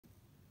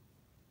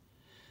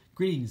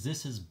Greetings,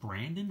 this is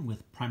Brandon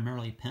with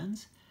Primarily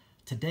Pens.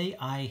 Today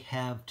I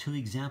have two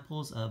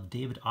examples of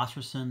David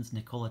Oscarson's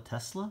Nikola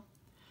Tesla.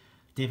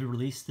 David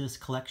released this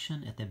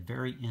collection at the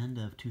very end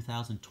of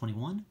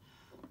 2021.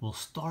 We'll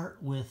start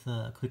with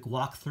a quick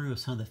walkthrough of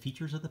some of the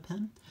features of the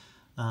pen.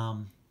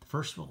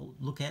 First we'll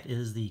look at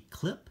is the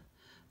clip.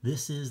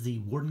 This is the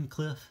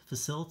Wardenclyffe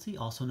facility,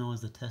 also known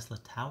as the Tesla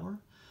Tower.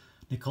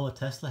 Nikola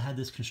Tesla had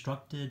this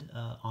constructed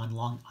on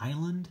Long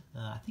Island,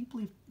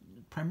 believe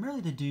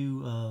primarily to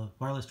do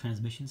wireless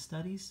transmission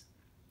studies.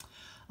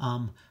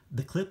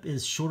 The clip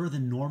is shorter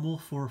than normal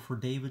for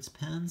David's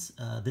pens.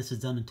 This is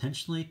done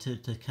intentionally to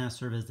kind of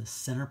serve as the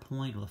center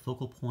point or the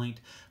focal point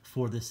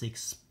for this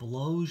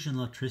explosion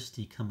of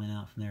electricity coming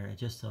out from there. It's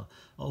just a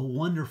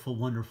wonderful,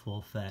 wonderful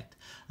effect.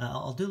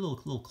 I'll do a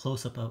little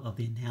close-up of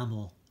the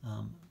enamel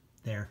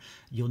there.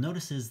 You'll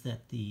notice is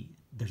that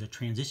there's a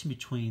transition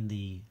between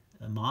the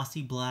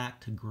mossy black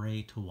to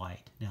gray to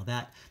white. Now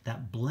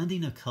that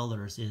blending of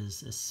colors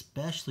is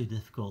especially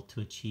difficult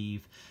to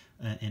achieve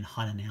in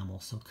hot enamel.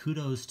 So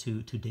kudos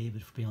to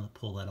David for being able to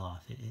pull that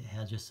off. It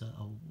has just a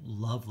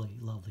lovely,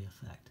 lovely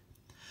effect.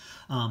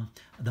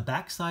 The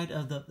back side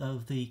of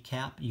the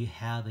cap, you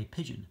have a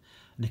pigeon.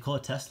 Nikola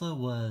Tesla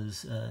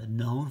was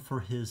known for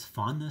his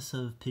fondness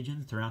of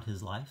pigeons throughout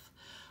his life,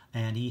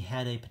 and he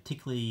had a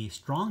particularly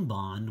strong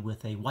bond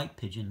with a white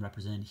pigeon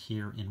represented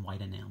here in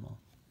white enamel.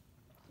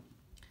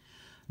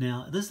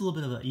 Now, this is a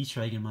little bit of an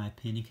Easter egg in my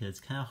opinion because it's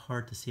kind of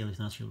hard to see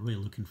unless you're really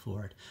looking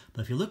for it.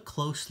 But if you look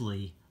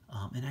closely,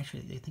 and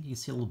actually I think you can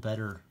see a little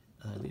better,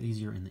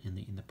 easier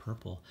in the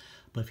purple.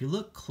 But if you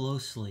look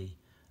closely,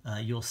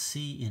 you'll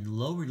see in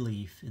low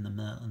relief in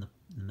the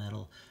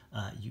metal,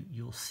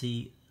 you'll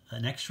see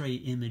an X-ray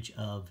image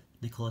of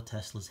Nikola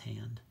Tesla's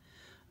hand.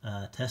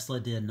 Tesla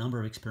did a number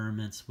of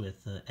experiments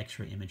with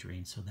X-ray imagery,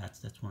 and so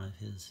that's one of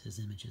his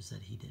images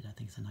that he did. I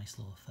think it's a nice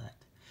little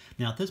effect.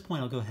 Now at this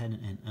point, I'll go ahead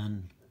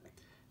and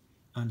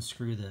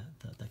unscrew the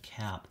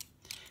cap,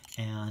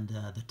 and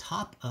the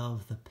top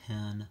of the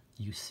pen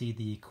you see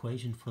the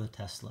equation for the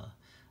Tesla.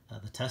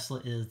 The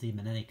Tesla is the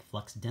magnetic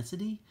flux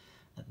density.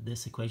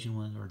 This equation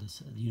was, or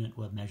this unit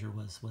of measure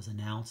was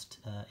announced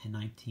in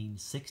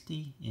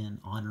 1960 in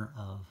honor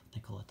of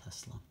Nikola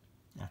Tesla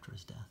after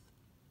his death.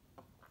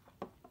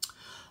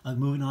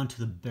 Moving on to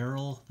the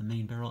barrel, the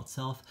main barrel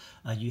itself,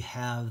 you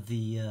have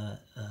the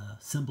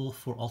symbol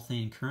for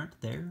alternating current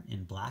there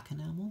in black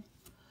enamel.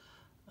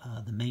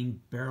 The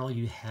main barrel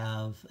you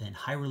have, in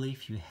high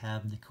relief, you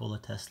have Nikola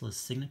Tesla's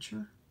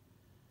signature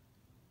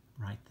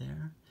right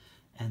there.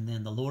 And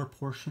then the lower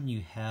portion,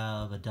 you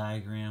have a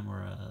diagram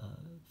or a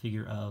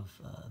figure of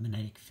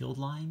magnetic field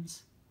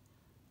lines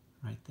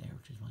right there,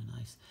 which is really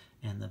nice.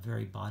 And the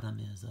very bottom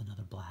is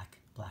another black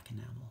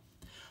enamel.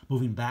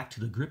 Moving back to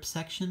the grip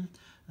section,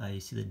 you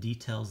see the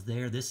details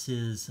there. This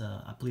is,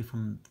 I believe,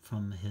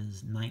 from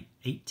his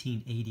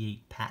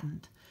 1888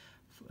 patent,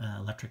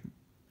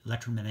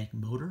 electromagnetic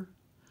motor.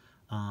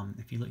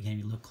 If you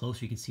look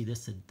closer, you can see the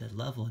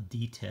level of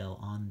detail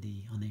on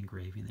the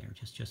engraving there,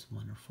 just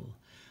wonderful.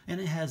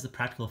 And it has the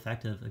practical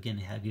effect of, again,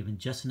 it had given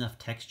just enough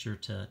texture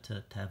to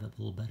have a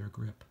little better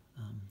grip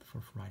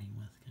for writing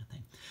with, kind of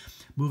thing.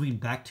 Moving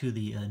back to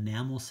the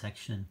enamel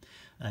section,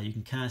 you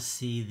can kind of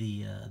see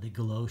the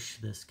galoche,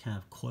 this kind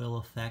of coil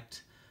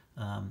effect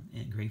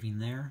engraving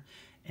there.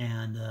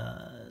 And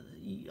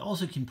you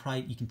also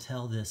you can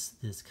tell this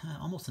kind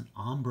of almost an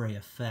ombre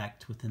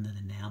effect within the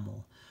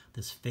enamel.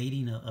 This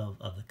fading of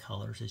the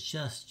colors is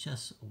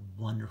just a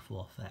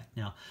wonderful effect.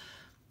 Now,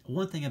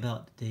 one thing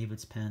about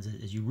David's pens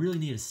is you really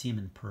need to see them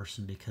in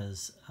person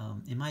because,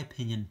 in my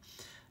opinion,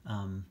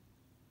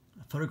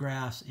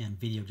 photographs and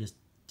video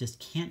just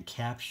can't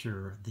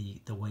capture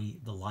the way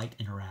the light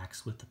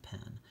interacts with the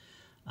pen.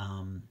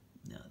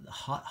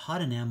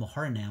 Hard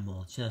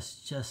enamel,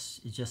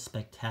 just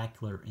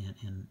spectacular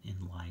in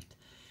light,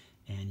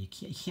 and you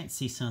can't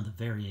see some of the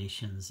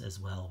variations as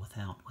well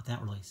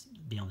without really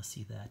being able to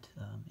see that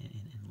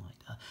in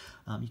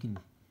light. You can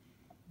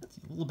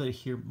see a little bit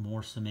here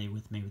more so maybe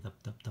with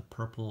the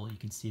purple. You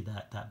can see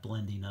that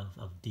blending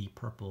of deep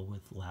purple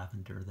with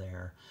lavender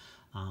there.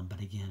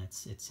 But again,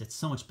 it's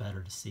so much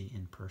better to see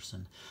in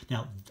person.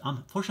 Now,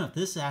 unfortunately,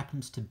 this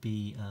happens to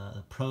be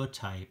a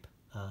prototype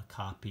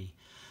copy.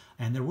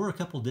 And there were a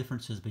couple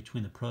differences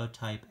between the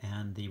prototype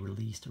and the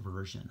released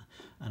version,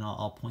 and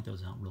I'll point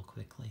those out real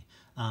quickly.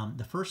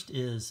 The first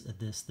is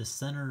this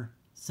center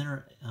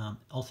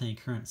alternating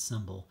current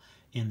symbol.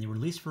 In the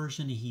released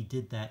version, he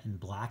did that in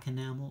black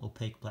enamel,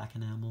 opaque black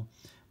enamel,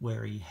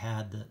 where he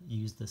had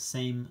used the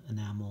same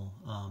enamel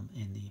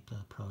in the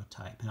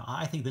prototype. Now,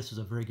 I think this was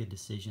a very good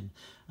decision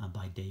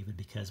by David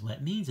because what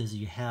it means is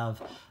you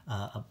have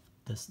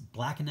this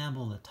black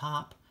enamel at the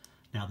top,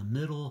 now the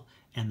middle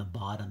and the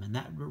bottom, and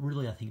that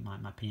really, I think,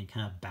 in my opinion,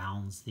 kind of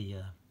bounds the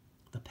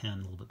pen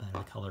a little bit better,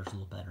 the colors a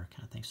little better,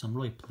 kind of thing. So I'm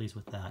really pleased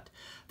with that.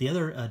 The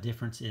other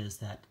difference is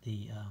that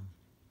the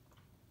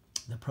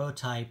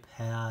prototype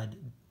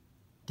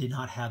did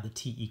not have the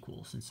T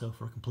equals, and so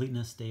for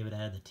completeness, David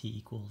added the T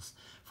equals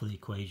for the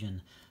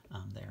equation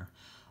there.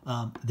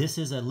 This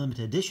is a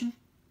limited edition.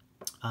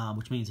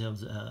 which means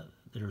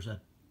there's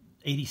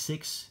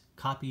 86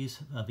 copies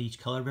of each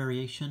color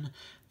variation.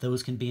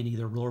 Those can be in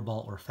either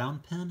rollerball or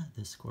fountain pen.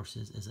 This, of course,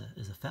 is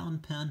a fountain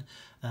pen.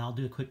 I'll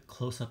do a quick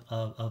close-up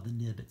of the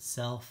nib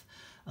itself.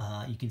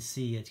 You can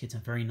see it gets a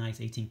very nice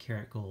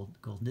 18-karat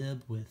gold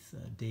nib with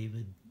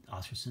David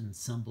Oscarson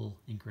symbol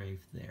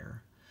engraved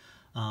there.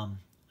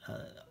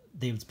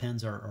 David's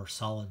pens are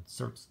solid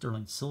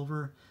sterling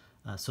silver,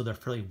 so they're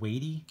fairly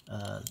weighty.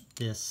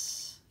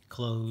 This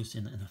closed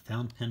in a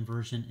fountain pen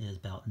version is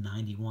about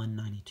 91,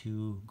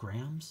 92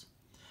 grams.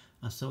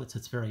 So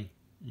it's very,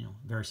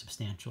 very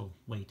substantial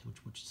weight,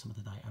 which is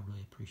something that I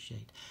really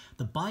appreciate.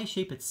 The buy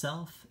shape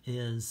itself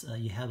is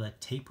you have a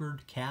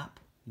tapered cap.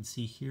 You can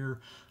see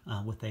here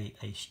with a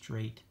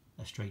straight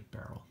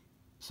barrel.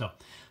 So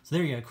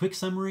there you go. A quick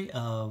summary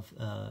of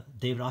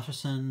David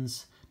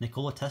Oscarson's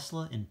Nikola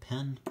Tesla in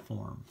pen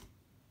form.